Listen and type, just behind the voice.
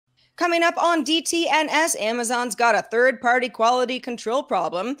Coming up on DTNS, Amazon's got a third-party quality control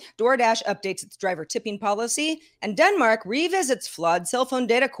problem. DoorDash updates its driver tipping policy. And Denmark revisits flawed cell phone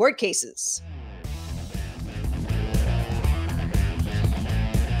data court cases.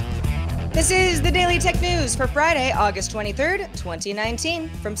 This is the Daily Tech News for Friday, August 23rd, 2019.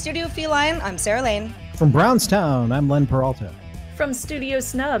 From Studio Feline, I'm Sarah Lane. From Brownstown, I'm Len Peralta. From Studio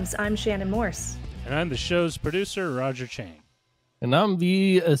Snubs, I'm Shannon Morse. And I'm the show's producer, Roger Chang. And I'm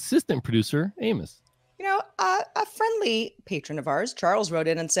the assistant producer, Amos. You know, a friendly patron of ours, Charles, wrote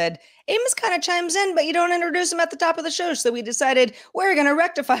in and said, Amos kind of chimes in, but you don't introduce him at the top of the show. So we decided we're going to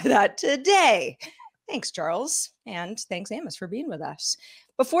rectify that today. Thanks, Charles. And thanks, Amos, for being with us.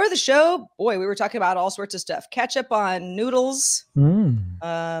 Before the show, boy, we were talking about all sorts of stuff. Ketchup on noodles.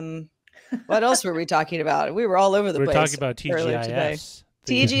 What else were we talking about? We were all over the place. We were talking about TGIFs.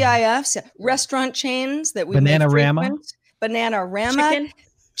 TGIFs, restaurant chains that we Bananarama. Bananarama.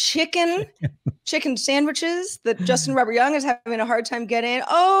 Chicken sandwiches that Justin Robert Young is having a hard time getting.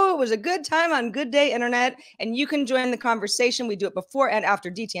 Oh, it was a good time on Good Day Internet. And you can join the conversation. We do it before and after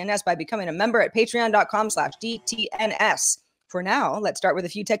DTNS by becoming a member at patreon.com/DTNS. For now, let's start with a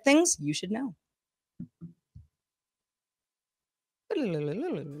few tech things you should know.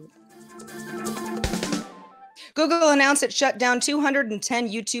 Google announced it shut down 210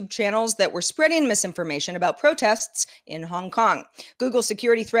 YouTube channels that were spreading misinformation about protests in Hong Kong. Google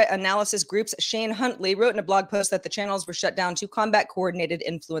security threat analysis group's Shane Huntley wrote in a blog post that the channels were shut down to combat coordinated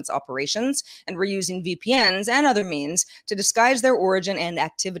influence operations and were using VPNs and other means to disguise their origin and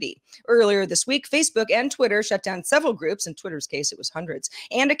activity. Earlier this week, Facebook and Twitter shut down several groups, in Twitter's case it was hundreds,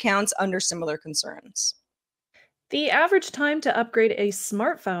 and accounts under similar concerns. The average time to upgrade a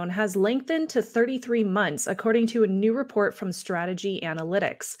smartphone has lengthened to 33 months, according to a new report from Strategy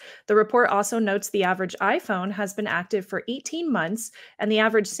Analytics. The report also notes the average iPhone has been active for 18 months and the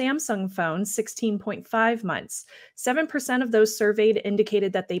average Samsung phone 16.5 months. 7% of those surveyed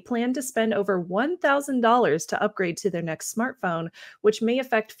indicated that they plan to spend over $1,000 to upgrade to their next smartphone, which may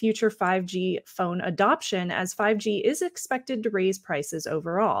affect future 5G phone adoption as 5G is expected to raise prices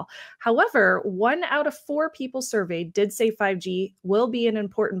overall. However, 1 out of 4 people surveyed did say 5G will be an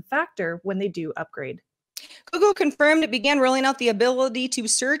important factor when they do upgrade. Google confirmed it began rolling out the ability to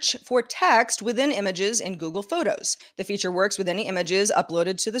search for text within images in Google Photos. The feature works with any images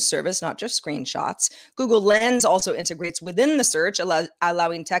uploaded to the service, not just screenshots. Google Lens also integrates within the search,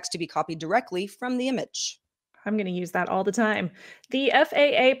 allowing text to be copied directly from the image. I'm going to use that all the time. The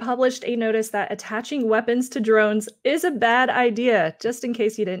FAA published a notice that attaching weapons to drones is a bad idea, just in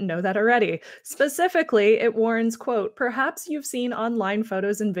case you didn't know that already. Specifically, it warns, quote, perhaps you've seen online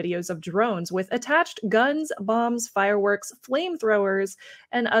photos and videos of drones with attached guns, bombs, fireworks, flamethrowers,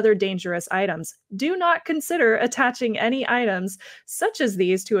 and other dangerous items. Do not consider attaching any items such as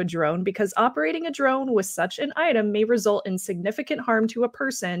these to a drone because operating a drone with such an item may result in significant harm to a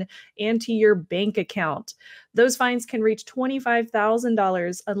person and to your bank account. Those fines can reach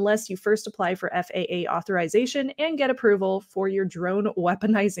 $25,000 unless you first apply for FAA authorization and get approval for your drone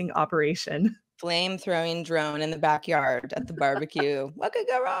weaponizing operation. Flame-throwing drone in the backyard at the barbecue. What could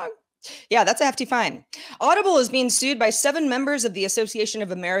go wrong? Yeah, that's a hefty fine. Audible is being sued by 7 members of the Association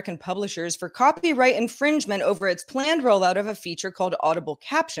of American Publishers for copyright infringement over its planned rollout of a feature called Audible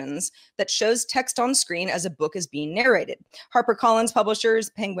Captions that shows text on screen as a book is being narrated. HarperCollins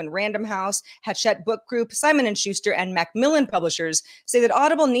Publishers, Penguin Random House, Hachette Book Group, Simon & Schuster, and Macmillan Publishers say that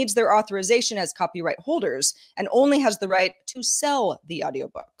Audible needs their authorization as copyright holders and only has the right to sell the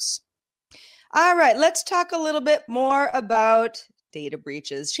audiobooks. All right, let's talk a little bit more about data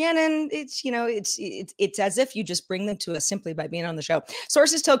breaches. Shannon, it's as if you just bring them to us simply by being on the show.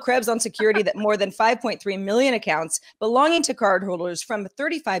 Sources tell Krebs on security that more than 5.3 million accounts belonging to cardholders from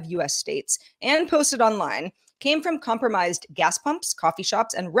 35 U.S. states and posted online came from compromised gas pumps, coffee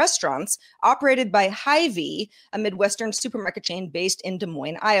shops, and restaurants operated by Hy-Vee, a Midwestern supermarket chain based in Des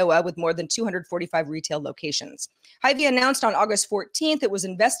Moines, Iowa, with more than 245 retail locations. Hy-Vee announced on August 14th it was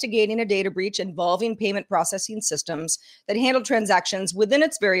investigating a data breach involving payment processing systems that handled transactions within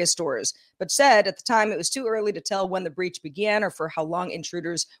its various stores, but said at the time it was too early to tell when the breach began or for how long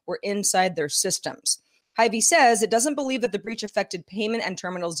intruders were inside their systems. Hy-Vee says it doesn't believe that the breach affected payment and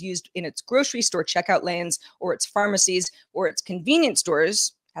terminals used in its grocery store checkout lanes or its pharmacies or its convenience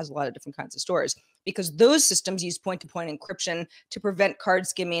stores, has a lot of different kinds of stores, because those systems use point-to-point encryption to prevent card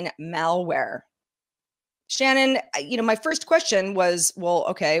skimming malware. Shannon, my first question was, well,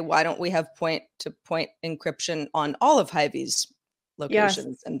 okay, why don't we have point-to-point encryption on all of Hy-Vee's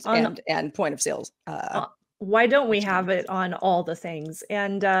locations and point of sales? Why don't we have it on all the things?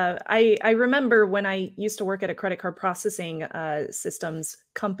 And I remember when I used to work at a credit card processing systems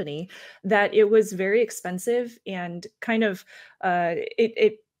company that it was very expensive and kind of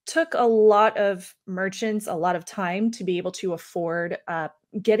it took a lot of merchants a lot of time to be able to afford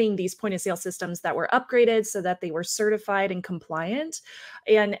getting these point of sale systems that were upgraded so that they were certified and compliant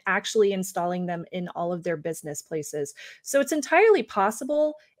and actually installing them in all of their business places. So it's entirely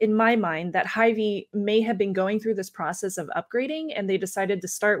possible in my mind that Hy-Vee may have been going through this process of upgrading and they decided to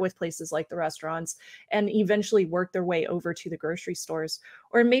start with places like the restaurants and eventually work their way over to the grocery stores.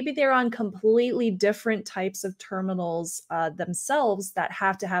 Or maybe they're on completely different types of terminals themselves that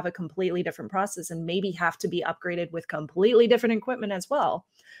have to have a completely different process and maybe have to be upgraded with completely different equipment as well.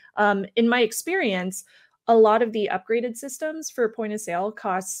 In my experience, a lot of the upgraded systems for point of sale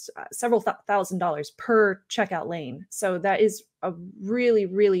cost several $1,000s per checkout lane. So that is a really,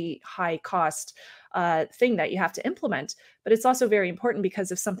 really high cost thing that you have to implement. But it's also very important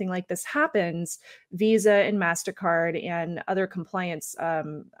because if something like this happens, Visa and MasterCard and other compliance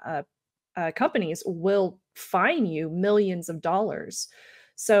companies will fine you millions of dollars.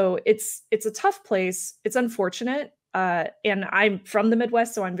 So it's a tough place. It's unfortunate. And I'm from the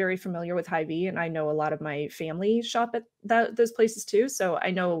Midwest, so I'm very familiar with Hy-Vee, and I know a lot of my family shop at those places too. So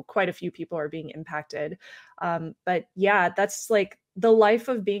I know quite a few people are being impacted. But yeah, that's like the life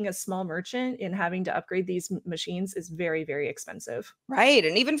of being a small merchant and having to upgrade these machines is very, very expensive. Right.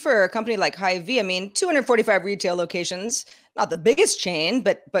 And even for a company like Hy-Vee, I mean, 245 retail locations, not the biggest chain,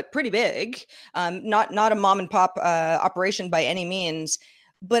 but pretty big. Not a mom and pop operation by any means.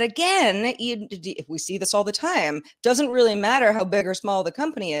 But again, we see this all the time. Doesn't really matter how big or small the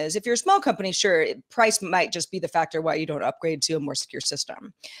company is. If you're a small company, sure, price might just be the factor why you don't upgrade to a more secure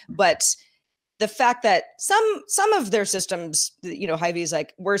system. But the fact that some of their systems, you know, Hy-Vee is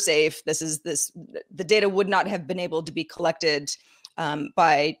like, we're safe. The data would not have been able to be collected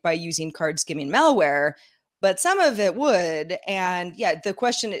by using card skimming malware, but some of it would. And yeah, the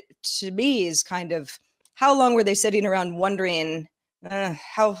question to me is kind of how long were they sitting around wondering,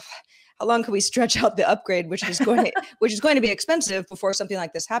 how long can we stretch out the upgrade, which is going to be expensive before something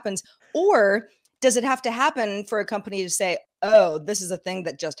like this happens? Or does it have to happen for a company to say, oh, this is a thing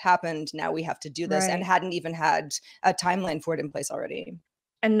that just happened, now we have to do this, and hadn't even had a timeline for it in place already?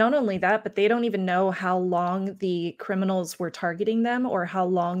 And not only that, but they don't even know how long the criminals were targeting them or how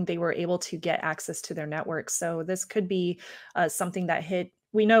long they were able to get access to their network. So this could be something that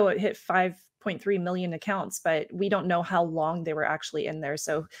we know it hit 5.3 million accounts, but we don't know how long they were actually in there.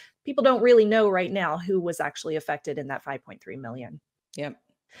 So people don't really know right now who was actually affected in that 5.3 million. Yep.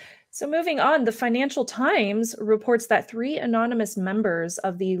 So moving on, the Financial Times reports that 3 anonymous members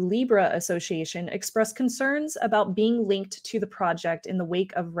of the Libra Association expressed concerns about being linked to the project in the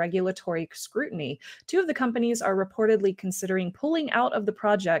wake of regulatory scrutiny. 2 of the companies are reportedly considering pulling out of the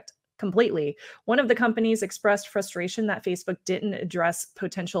project completely. One of the companies expressed frustration that Facebook didn't address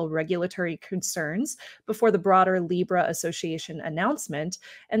potential regulatory concerns before the broader Libra Association announcement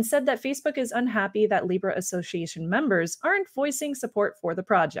and said that Facebook is unhappy that Libra Association members aren't voicing support for the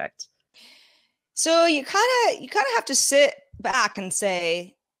project. So you kind of have to sit back and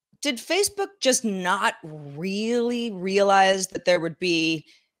say, did Facebook just not really realize that there would be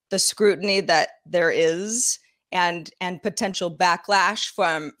the scrutiny that there is? And potential backlash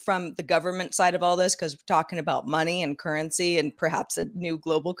from the government side of all this, because we're talking about money and currency and perhaps a new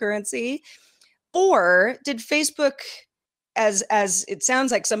global currency? Or did Facebook, as it sounds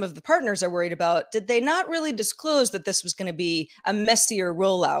like some of the partners are worried about, did they not really disclose that this was going to be a messier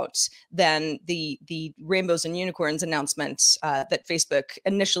rollout than the rainbows and unicorns announcements that Facebook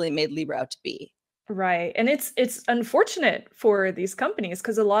initially made Libra out to be? Right. And it's unfortunate for these companies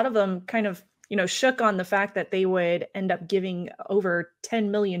because a lot of them kind of shook on the fact that they would end up giving over $10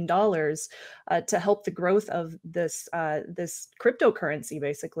 million to help the growth of this cryptocurrency,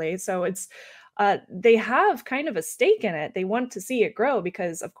 basically. So it's they have kind of a stake in it. They want to see it grow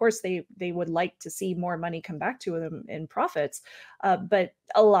because, of course, they would like to see more money come back to them in profits. But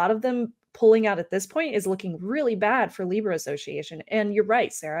a lot of them pulling out at this point is looking really bad for Libra Association. And you're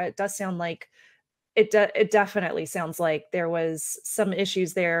right, Sarah. It does sound like it definitely sounds like there was some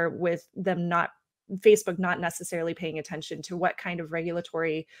issues there with them Facebook not necessarily paying attention to what kind of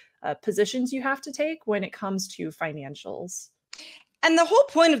regulatory positions you have to take when it comes to financials. And the whole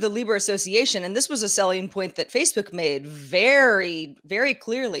point of the Libra Association, and this was a selling point that Facebook made very, very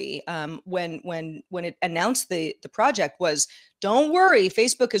clearly when it announced the project, was don't worry,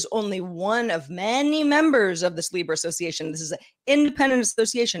 Facebook is only one of many members of this Libra Association. This is an independent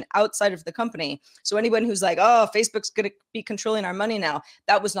association outside of the company. So anyone who's like, oh, Facebook's going to be controlling our money now,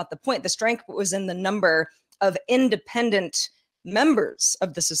 that was not the point. The strength was in the number of independent members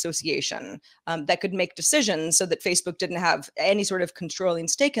of this association that could make decisions so that Facebook didn't have any sort of controlling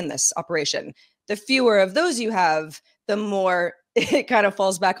stake in this operation. The fewer of those you have, the more it kind of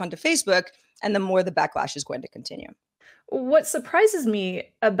falls back onto Facebook, and the more the backlash is going to continue. What surprises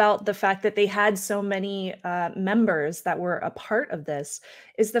me about the fact that they had so many members that were a part of this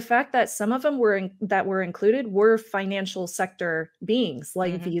is the fact that some of them that were included were financial sector beings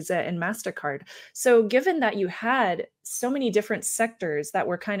like Visa and MasterCard. So given that you had so many different sectors that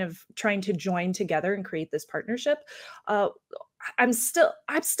were kind of trying to join together and create this partnership, I'm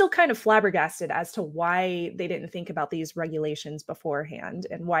still kind of flabbergasted as to why they didn't think about these regulations beforehand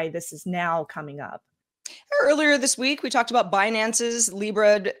and why this is now coming up. Earlier this week, we talked about Binance's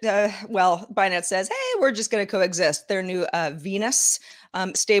Libra. Binance says, hey, we're just going to coexist. Their new Venus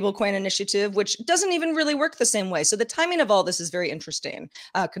stablecoin initiative, which doesn't even really work the same way. So the timing of all this is very interesting,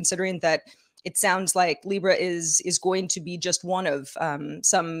 considering that it sounds like Libra is going to be just one of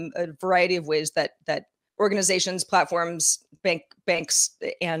some variety of ways that organizations, platforms, banks,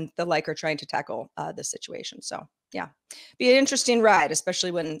 and the like are trying to tackle this situation. So yeah, be an interesting ride,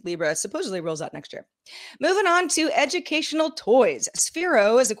 especially when Libra supposedly rolls out next year. Moving on to educational toys.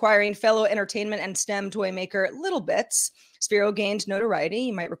 Sphero is acquiring fellow entertainment and STEM toy maker Little Bits. Sphero gained notoriety,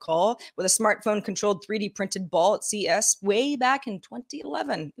 you might recall, with a smartphone-controlled 3D printed ball at CES way back in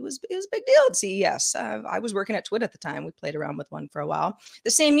 2011. It was a big deal at CES. I was working at Twit at the time. We played around with one for a while.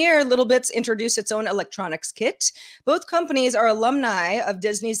 The same year, Little Bits introduced its own electronics kit. Both companies are alumni of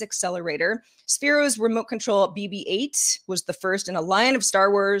Disney's Accelerator. Sphero's remote control BB-8 was the first in a line of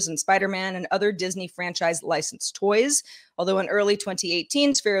Star Wars and Spider-Man and other Disney franchise licensed toys. Although in early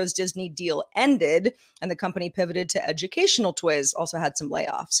 2018, Sphero's Disney deal ended and the company pivoted to educational toys, also had some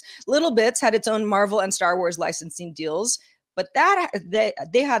layoffs. Little Bits had its own Marvel and Star Wars licensing deals, but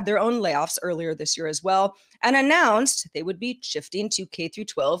they had their own layoffs earlier this year as well and announced they would be shifting to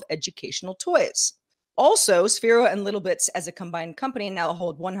K-12 educational toys. Also, Sphero and Little Bits as a combined company now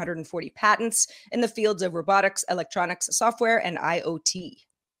hold 140 patents in the fields of robotics, electronics, software, and IoT.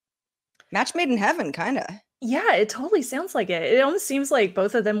 Match made in heaven, kind of. Yeah, it totally sounds like it. It almost seems like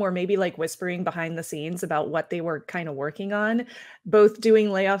both of them were maybe like whispering behind the scenes about what they were kind of working on, both doing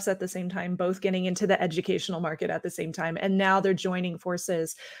layoffs at the same time, both getting into the educational market at the same time. And now they're joining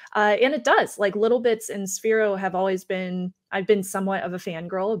forces. And it does, like Little Bits and Sphero have always been, I've been somewhat of a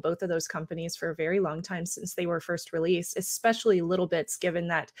fangirl of both of those companies for a very long time since they were first released, especially Little Bits, given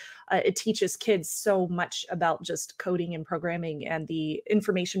that it teaches kids so much about just coding and programming and the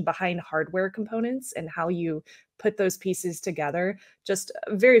information behind hardware components and how you put those pieces together. Just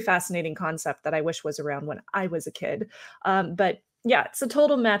a very fascinating concept that I wish was around when I was a kid. But yeah, it's a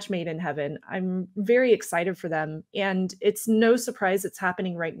total match made in heaven. I'm very excited for them. And it's no surprise it's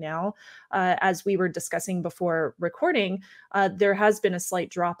happening right now. As we were discussing before recording, there has been a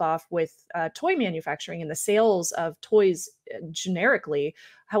slight drop off with toy manufacturing and the sales of toys generically.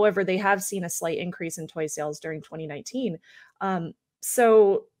 However, they have seen a slight increase in toy sales during 2019.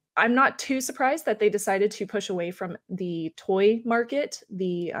 So I'm not too surprised that they decided to push away from the toy market,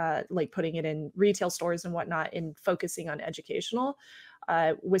 like putting it in retail stores and whatnot, and focusing on educational.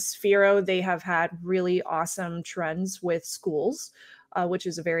 With Sphero, they have had really awesome trends with schools, which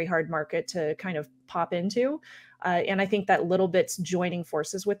is a very hard market to kind of pop into. And I think that Little Bits joining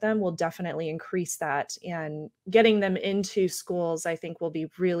forces with them will definitely increase that. And getting them into schools, I think, will be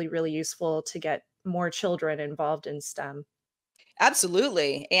really, really useful to get more children involved in STEM.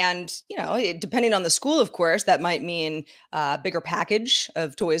 Absolutely. And, depending on the school, of course, that might mean a bigger package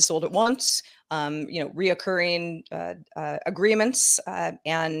of toys sold at once, reoccurring agreements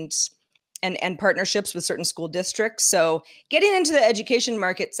and partnerships with certain school districts. So getting into the education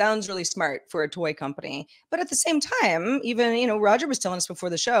market sounds really smart for a toy company. But at the same time, even, Roger was telling us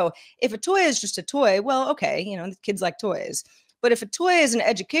before the show, if a toy is just a toy, well, okay, kids like toys. But if a toy is an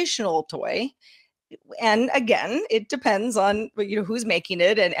educational toy, and again, it depends on who's making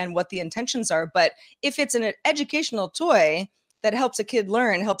it and what the intentions are. But if it's an educational toy that helps a kid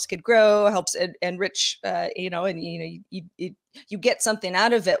learn, helps a kid grow, helps enrich, you get something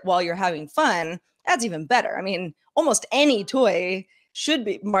out of it while you're having fun, that's even better. I mean, almost any toy should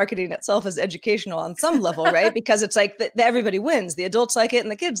be marketing itself as educational on some level, right? Because it's like everybody wins. The adults like it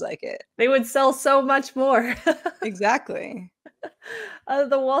and the kids like it. They would sell so much more. Exactly.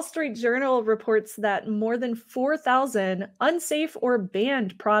 The Wall Street Journal reports that more than 4,000 unsafe or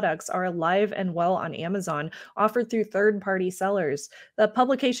banned products are alive and well on Amazon, offered through third-party sellers. The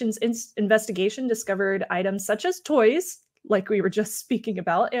publication's investigation discovered items such as toys, like we were just speaking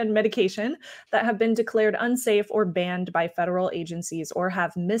about, and medication that have been declared unsafe or banned by federal agencies or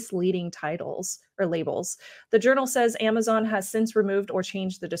have misleading titles or labels. The journal says Amazon has since removed or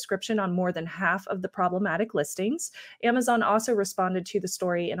changed the description on more than half of the problematic listings. Amazon also responded to the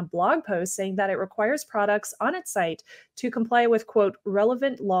story in a blog post saying that it requires products on its site to comply with, quote,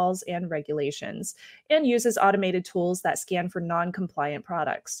 relevant laws and regulations, and uses automated tools that scan for non-compliant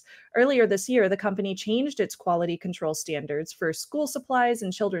products. Earlier this year, the company changed its quality control standards for school supplies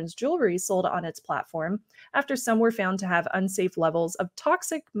and children's jewelry sold on its platform after some were found to have unsafe levels of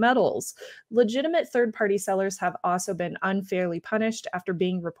toxic metals. Legitimate third-party sellers have also been unfairly punished after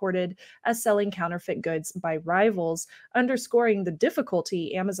being reported as selling counterfeit goods by rivals, underscoring the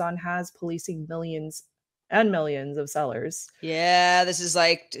difficulty Amazon has policing millions and millions of sellers. Yeah, this is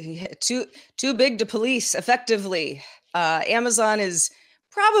like too big to police effectively. Amazon is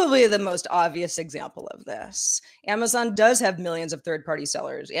probably the most obvious example of this. Amazon does have millions of third-party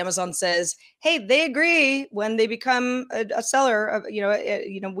sellers. Amazon says, hey, they agree when they become a seller of,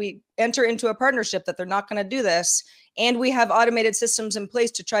 we enter into a partnership that they're not going to do this. And we have automated systems in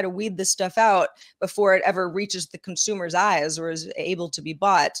place to try to weed this stuff out before it ever reaches the consumer's eyes or is able to be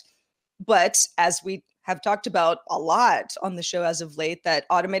bought. But as we have talked about a lot on the show as of late, that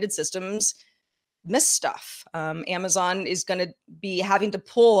automated systems miss stuff. Amazon is going to be having to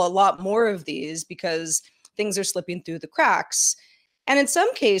pull a lot more of these because things are slipping through the cracks. And in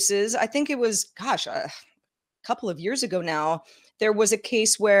some cases, I think it was, a couple of years ago now, there was a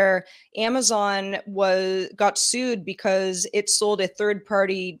case where Amazon got sued because it sold a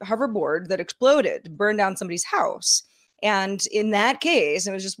third-party hoverboard that exploded, burned down somebody's house. And in that case,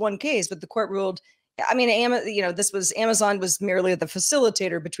 it was just one case, but the court ruled, Amazon was merely the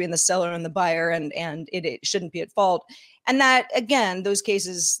facilitator between the seller and the buyer, and it shouldn't be at fault. And that, again, those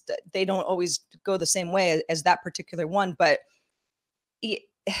cases, they don't always go the same way as that particular one. But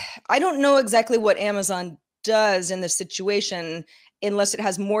I don't know exactly what Amazon does in this situation unless it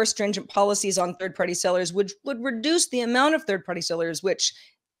has more stringent policies on third-party sellers, which would reduce the amount of third-party sellers, which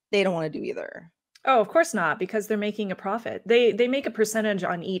they don't want to do either. Oh, of course not, because they're making a profit. They make a percentage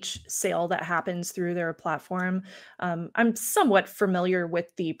on each sale that happens through their platform. I'm somewhat familiar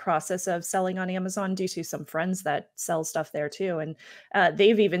with the process of selling on Amazon due to some friends that sell stuff there too. And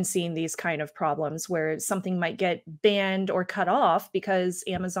they've even seen these kind of problems where something might get banned or cut off because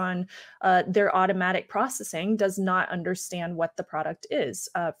Amazon, their automatic processing does not understand what the product is.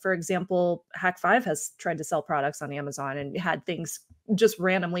 For example, Hack5 has tried to sell products on Amazon and had things just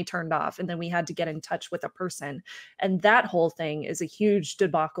randomly turned off. And then we had to get in touch with a person. And that whole thing is a huge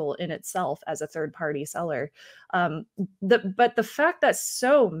debacle in itself as a third-party seller. But the fact that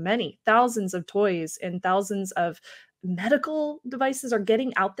so many thousands of toys and thousands of medical devices are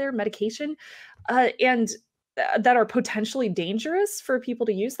getting out there, medication, and that are potentially dangerous for people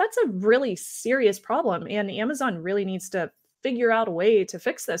to use, that's a really serious problem. And Amazon really needs to figure out a way to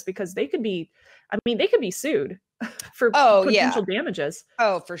fix this because they could be sued for potential damages.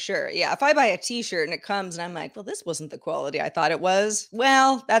 Oh, for sure. Yeah. If I buy a t-shirt and it comes and I'm like, well, this wasn't the quality I thought it was.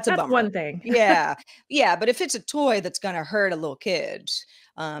 Well, that's a bummer. One thing. Yeah. Yeah. But if it's a toy that's going to hurt a little kid,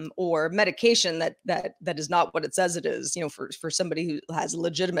 or medication that is not what it says it is, for somebody who has a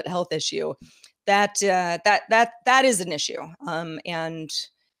legitimate health issue, that is an issue. And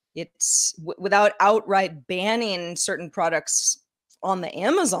it's without outright banning certain products on the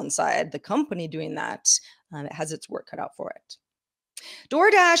Amazon side, the company doing that, it has its work cut out for it.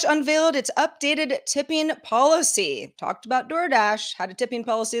 DoorDash unveiled its updated tipping policy. Talked about DoorDash, had a tipping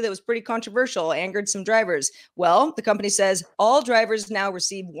policy that was pretty controversial, angered some drivers. Well, the company says all drivers now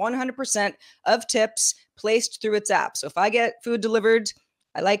receive 100% of tips placed through its app. So if I get food delivered,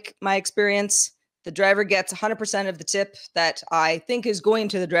 I like my experience. The driver gets 100% of the tip that I think is going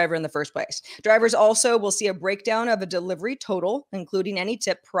to the driver in the first place. Drivers also will see a breakdown of a delivery total, including any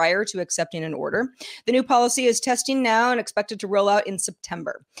tip prior to accepting an order. The new policy is testing now and expected to roll out in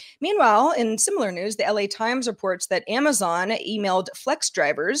September. Meanwhile, in similar news, the LA Times reports that Amazon emailed Flex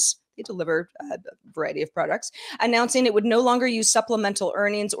drivers, they deliver a variety of products, announcing it would no longer use supplemental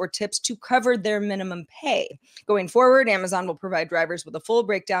earnings or tips to cover their minimum pay. Going forward, Amazon will provide drivers with a full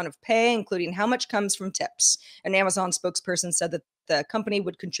breakdown of pay, including how much comes from tips. An Amazon spokesperson said that the company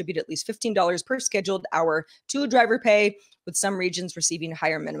would contribute at least $15 per scheduled hour to driver pay, with some regions receiving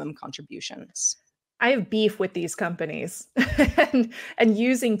higher minimum contributions. I have beef with these companies and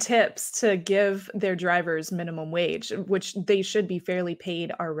using tips to give their drivers minimum wage, which they should be fairly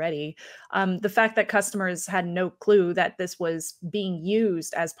paid already. The fact that customers had no clue that this was being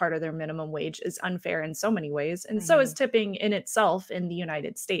used as part of their minimum wage is unfair in so many ways. And so is tipping in itself in the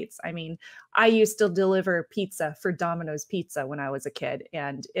United States. I mean, I used to deliver pizza for Domino's Pizza when I was a kid.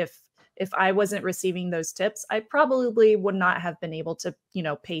 And if if I wasn't receiving those tips, I probably would not have been able to,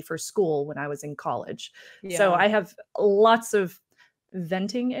 pay for school when I was in college. So I have lots of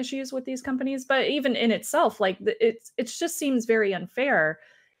venting issues with these companies, but even in itself, like it just seems very unfair.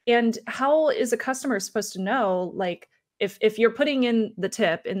 And how is a customer supposed to know, like, if you're putting in the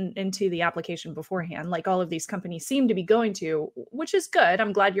tip into the application beforehand, like all of these companies seem to be going to, which is good.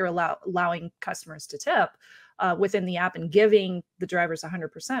 I'm glad you're allowing customers to tip within the app and giving the drivers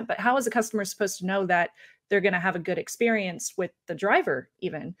 100%. But how is a customer supposed to know that they're going to have a good experience with the driver?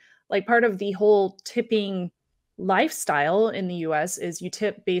 Even like part of the whole tipping lifestyle in the US is you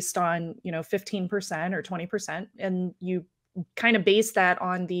tip based on, 15% or 20%, and you kind of base that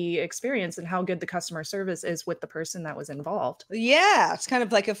on the experience and how good the customer service is with the person that was involved. Yeah, it's kind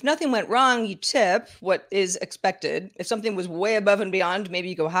of like if nothing went wrong, you tip what is expected. If something was way above and beyond, maybe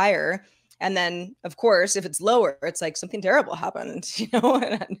you go higher. And then, of course, if it's lower, it's like something terrible happened,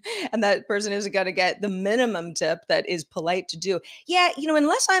 and that person isn't going to get the minimum tip that is polite to do. Yeah,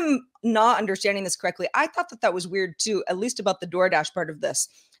 unless I'm not understanding this correctly, I thought that was weird too, at least about the DoorDash part of this,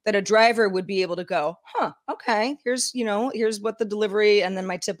 that a driver would be able to go, okay, here's what the delivery and then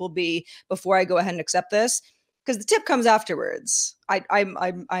my tip will be before I go ahead and accept this. Because the tip comes afterwards.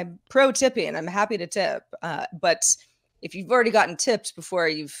 I'm pro tipping. I'm happy to tip. But if you've already gotten tips before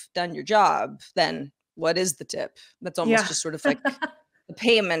you've done your job, then what is the tip? That's almost just sort of like the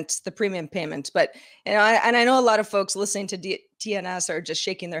payment, the premium payment. But, I know a lot of folks listening to DTNS are just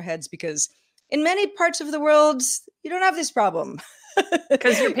shaking their heads because in many parts of the world, you don't have this problem.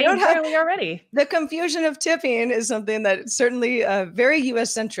 Because you're paying fairly already. The confusion of tipping is something that certainly very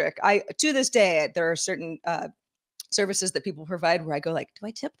US centric. To this day, there are certain services that people provide where I go like, do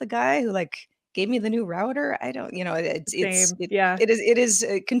I tip the guy who gave me the new router? I don't,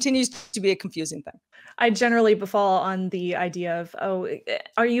 it continues to be a confusing thing. I generally befall on the idea of,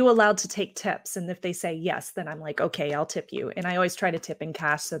 are you allowed to take tips? And if they say yes, then I'm like, okay, I'll tip you. And I always try to tip in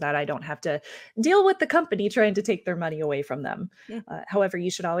cash so that I don't have to deal with the company trying to take their money away from them. However, you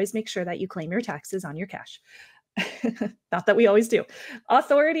should always make sure that you claim your taxes on your cash. Not that we always do.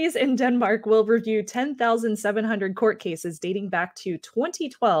 Authorities in Denmark will review 10,700 court cases dating back to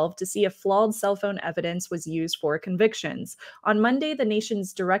 2012 to see if flawed cell phone evidence was used for convictions. On Monday, the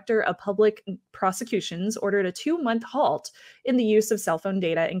nation's director of public prosecutions ordered a 2-month halt in the use of cell phone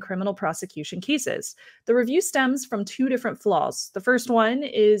data in criminal prosecution cases. The review stems from 2 different flaws. The first one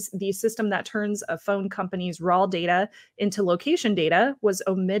is the system that turns a phone company's raw data into location data was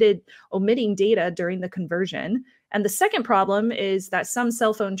omitting data during the conversion. And the second problem is that some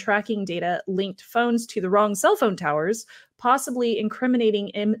cell phone tracking data linked phones to the wrong cell phone towers, possibly incriminating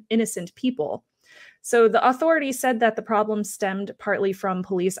innocent people. So the authorities said that the problem stemmed partly from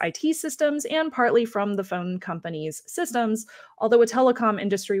police IT systems and partly from the phone company's systems, although a telecom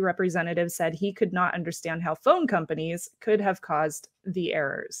industry representative said he could not understand how phone companies could have caused the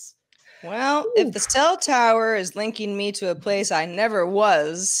errors. Well, if the cell tower is linking me to a place I never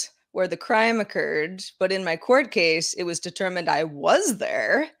was, where the crime occurred, but in my court case, it was determined I was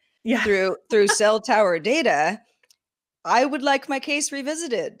there through cell tower data, I would like my case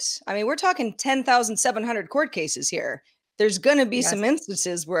revisited. I mean, we're talking 10,700 court cases here. There's going to be some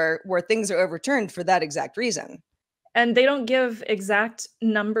instances where things are overturned for that exact reason. And they don't give exact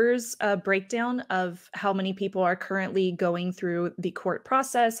numbers, breakdown of how many people are currently going through the court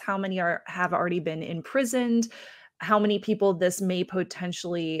process, how many have already been imprisoned, how many people this may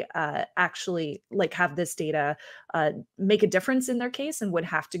potentially actually have this data make a difference in their case and would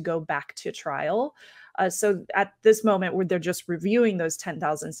have to go back to trial. So at this moment where they're just reviewing those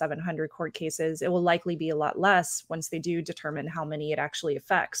 10,700 court cases, it will likely be a lot less once they do determine how many it actually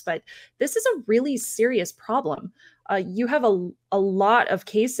affects. But this is a really serious problem. You have a lot of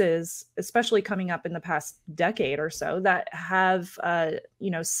cases, especially coming up in the past decade or so, that have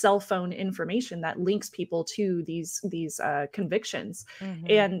cell phone information that links people to these convictions.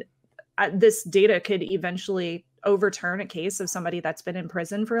 And this data could eventually overturn a case of somebody that's been in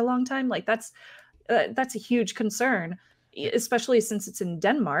prison for a long time. Like that's a huge concern, especially since it's in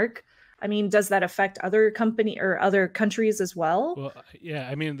Denmark. I mean, does that affect other countries as well? Well, yeah.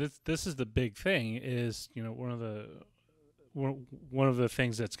 I mean, this is the big thing. Is one of the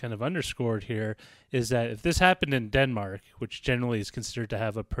things that's kind of underscored here is that if this happened in Denmark, which generally is considered to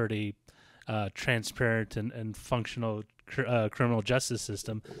have a pretty transparent and functional criminal justice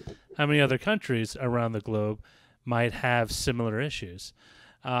system, how many other countries around the globe might have similar issues?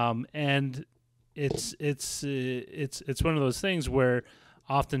 And it's one of those things where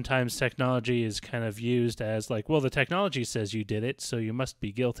oftentimes technology is kind of used as like, well, the technology says you did it, so you must be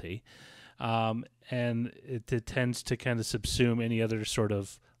guilty. and it tends to kind of subsume any other sort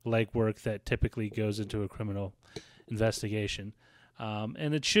of legwork that typically goes into a criminal investigation.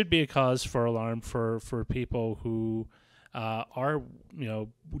 And it should be a cause for alarm for people who are,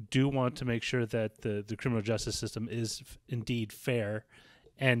 do want to make sure that the criminal justice system is indeed fair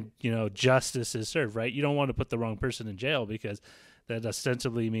and, justice is served, right? You don't want to put the wrong person in jail because that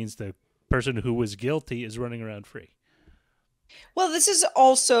ostensibly means the person who was guilty is running around free. Well, this is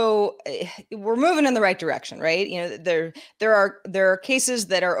also, we're moving in the right direction, right? There are cases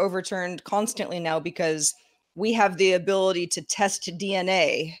that are overturned constantly now because we have the ability to test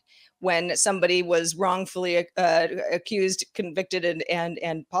DNA when somebody was wrongfully accused, convicted,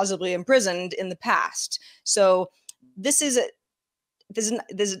 and possibly imprisoned in the past. So this is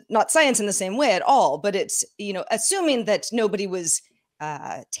not science in the same way at all, but it's, assuming that nobody was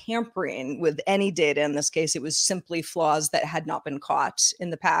tampering with any data. In this case, it was simply flaws that had not been caught in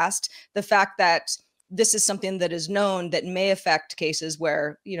the past. The fact that this is something that is known that may affect cases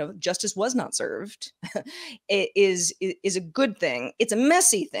where, justice was not served is a good thing. It's a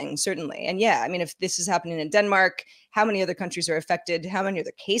messy thing, certainly. And yeah, I mean, if this is happening in Denmark, how many other countries are affected? How many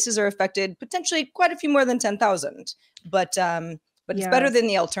other cases are affected? Potentially quite a few more than 10,000. But it's better than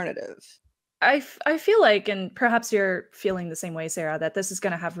the alternative. I feel like, and perhaps you're feeling the same way, Sarah, that this is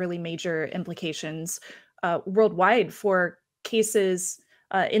going to have really major implications worldwide for cases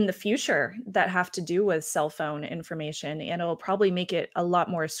in the future that have to do with cell phone information, and it'll probably make it a lot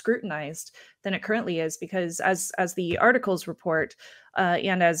more scrutinized than it currently is, because as the articles report,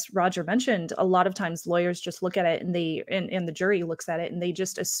 and as Roger mentioned, a lot of times lawyers just look at it and the jury looks at it and they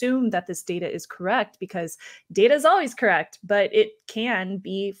just assume that this data is correct because data is always correct, but it can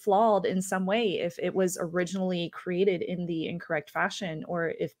be flawed in some way if it was originally created in the incorrect fashion,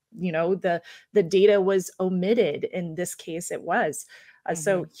 or if the data was omitted. In this case, it was.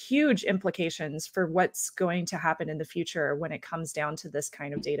 So huge implications for what's going to happen in the future when it comes down to this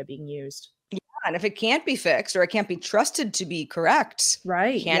kind of data being used. Yeah, and if it can't be fixed or it can't be trusted to be correct,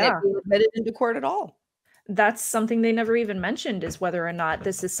 right? Can it be admitted into court at all? That's something they never even mentioned, is whether or not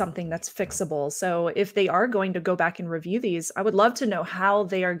this is something that's fixable. So if they are going to go back and review these, I would love to know how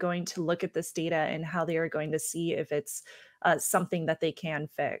they are going to look at this data and how they are going to see if it's something that they can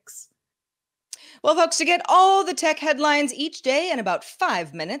fix. Well, folks, to get all the tech headlines each day in about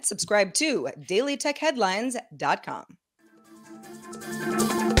 5 minutes, subscribe to dailytechheadlines.com.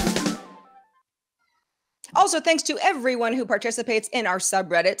 Also, thanks to everyone who participates in our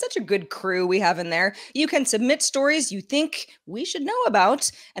subreddit. Such a good crew we have in there. You can submit stories you think we should know about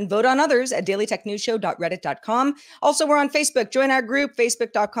and vote on others at dailytechnewsshow.reddit.com. Also, we're on Facebook. Join our group,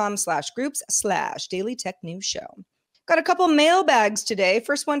 facebook.com/groups/dailytechnewsshow. Got a couple mailbags today.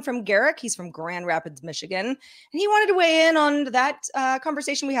 First one from Garrick. He's from Grand Rapids, Michigan. And he wanted to weigh in on that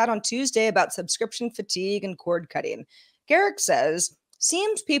conversation we had on Tuesday about subscription fatigue and cord cutting. Garrick says,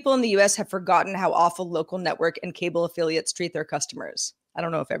 seems people in the US have forgotten how awful local network and cable affiliates treat their customers. I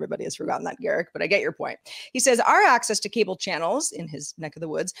don't know if everybody has forgotten that, Garrick, but I get your point. He says our access to cable channels in his neck of the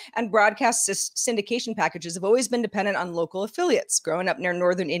woods and broadcast syndication packages have always been dependent on local affiliates. Growing up near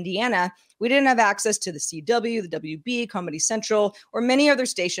northern Indiana, we didn't have access to the CW, the WB, Comedy Central, or many other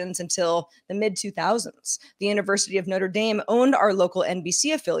stations until the mid-2000s. The University of Notre Dame owned our local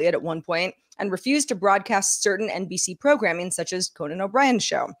NBC affiliate at one point and refused to broadcast certain NBC programming, such as Conan O'Brien's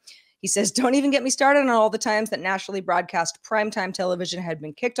show. He says, don't even get me started on all the times that nationally broadcast primetime television had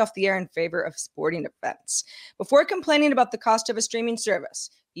been kicked off the air in favor of sporting events. Before complaining about the cost of a streaming service,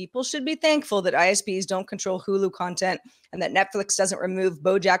 people should be thankful that ISPs don't control Hulu content and that Netflix doesn't remove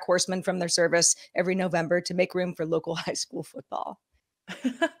BoJack Horseman from their service every November to make room for local high school football.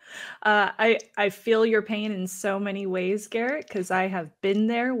 I feel your pain in so many ways, Garrett, because I have been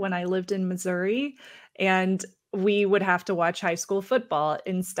there when I lived in Missouri, and we would have to watch high school football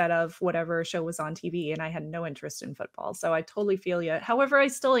instead of whatever show was on TV, and I had no interest in football. So I totally feel you. However, I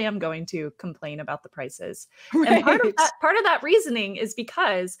still am going to complain about the prices. Right. And part of that reasoning is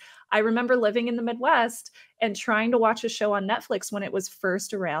because I remember living in the Midwest and trying to watch a show on Netflix when it was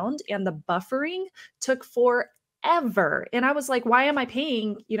first around, and the buffering took forever. And I was like, why am I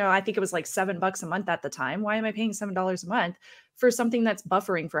paying, I think it was like $7 a month at the time. Why am I paying $7 a month for something that's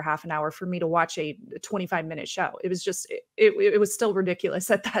buffering for half an hour for me to watch a 25-minute show? It was just, it was still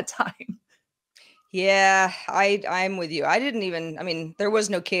ridiculous at that time. Yeah, I'm with you. There was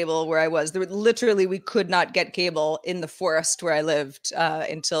no cable where I was. We could not get cable in the forest where I lived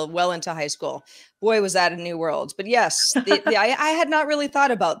until well into high school. Boy, was that a new world. But yes, I had not really thought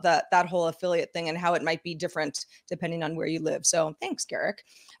about that whole affiliate thing and how it might be different depending on where you live. So thanks, Garrick.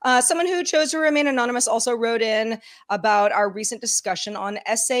 Someone who chose to remain anonymous also wrote in about our recent discussion on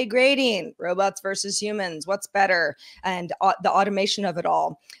essay grading, robots versus humans, what's better, and the automation of it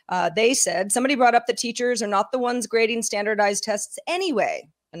all. They said, somebody brought up that teachers are not the ones grading standardized tests anyway.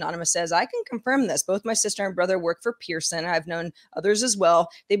 Anonymous says, I can confirm this. Both my sister and brother work for Pearson. I've known others as well.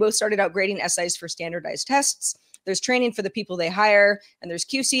 They both started out grading essays for standardized tests. There's training for the people they hire, and there's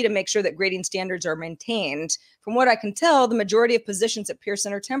QC to make sure that grading standards are maintained. From what I can tell, the majority of positions at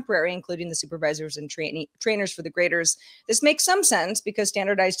Pearson are temporary, including the supervisors and trainers for the graders. This makes some sense because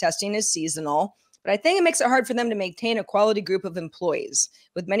standardized testing is seasonal, but I think it makes it hard for them to maintain a quality group of employees.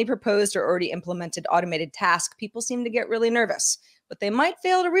 With many proposed or already implemented automated tasks, people seem to get really nervous. What they might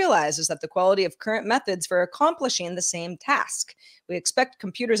fail to realize is that the quality of current methods for accomplishing the same task. We expect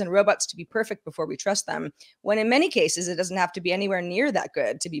computers and robots to be perfect before we trust them, when in many cases, it doesn't have to be anywhere near that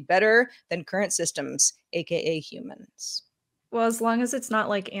good to be better than current systems, aka humans. Well, as long as it's not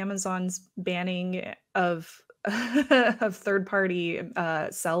like Amazon's banning of of third-party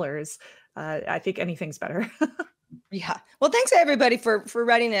sellers, I think anything's better. Yeah. Well, thanks everybody for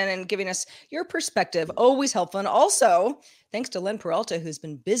writing in and giving us your perspective. Always helpful. And also, thanks to Len Peralta, who's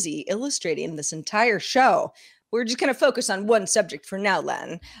been busy illustrating this entire show. We're just going to focus on one subject for now,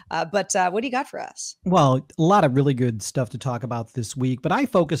 Len. But what do you got for us? Well, a lot of really good stuff to talk about this week, but I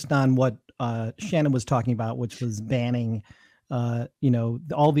focused on what Shannon was talking about, which was banning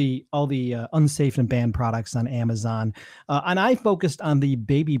all the unsafe and banned products on Amazon. And I focused on the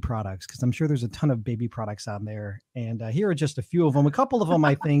baby products because I'm sure there's a ton of baby products on there. And here are just a few of them. A couple of them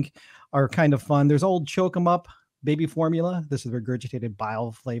I think are kind of fun. There's old Choke 'em Up baby formula. This is regurgitated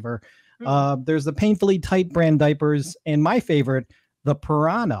bile flavor. There's the Painfully Tight brand diapers. And my favorite, the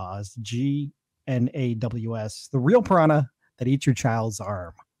Piranhas, GNAWS, the real piranha that eats your child's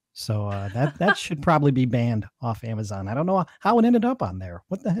arm. So that should probably be banned off Amazon. I don't know how it ended up on there.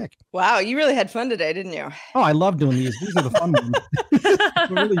 What the heck? Wow, you really had fun today, didn't you? Oh, I love doing these. These are the fun ones.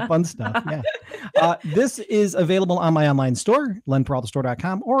 Really fun stuff. Yeah. This is available on my online store,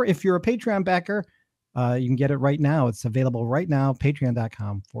 lenperaltastore.com. Or if you're a Patreon backer, you can get it right now. It's available right now,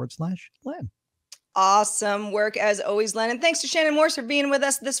 patreon.com/Len. Awesome work as always, Len. And thanks to Shannon Morse for being with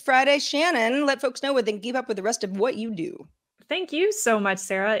us this Friday. Shannon, let folks know where they can keep up with the rest of what you do. Thank you so much,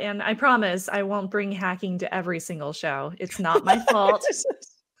 Sarah. And I promise I won't bring hacking to every single show. It's not my fault.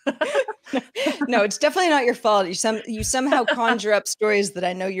 No, it's definitely not your fault. You somehow conjure up stories that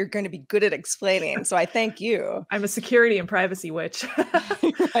I know you're going to be good at explaining. So I thank you. I'm a security and privacy witch.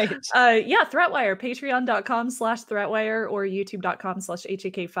 Right. Threatwire, patreon.com/threatwire or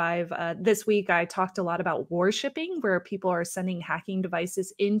youtube.com/HAK5. This week, I talked a lot about war shipping, where people are sending hacking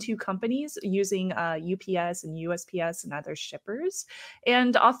devices into companies using UPS and USPS and other shippers.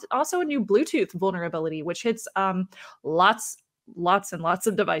 And also a new Bluetooth vulnerability, which hits lots and lots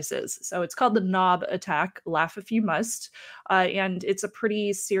of devices. So it's called the knob attack. Laugh if you must. And it's a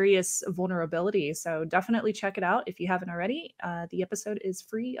pretty serious vulnerability. So definitely check it out if you haven't already. The episode is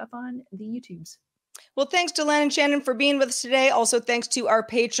free up on the YouTubes. Well, thanks to Len and Shannon for being with us today. Also, thanks to our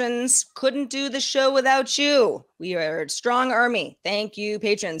patrons. Couldn't do the show without you. We are a strong army. Thank you,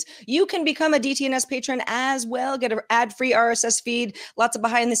 patrons. You can become a DTNS patron as well. Get an ad-free RSS feed, lots of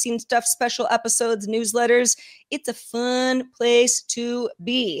behind-the-scenes stuff, special episodes, newsletters. It's a fun place to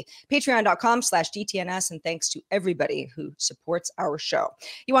be. Patreon.com/DTNS, and thanks to everybody who supports our show.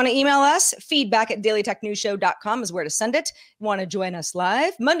 You want to email us? feedback@dailytechnewsshow.com is where to send it. You want to join us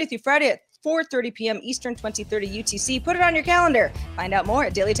live Monday through Friday at 4:30 p.m. Eastern, 2030 UTC. Put it on your calendar. Find out more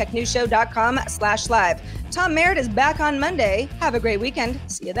at dailytechnewsshow.com/live. Tom Merritt is back on Monday. Have a great weekend.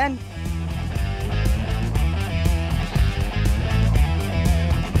 See you then.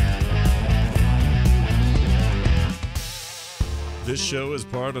 This show is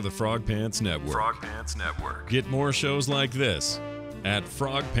part of the Frog Pants Network. Frog Pants Network. Get more shows like this at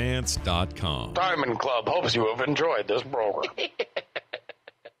frogpants.com. Diamond Club hopes you have enjoyed this program.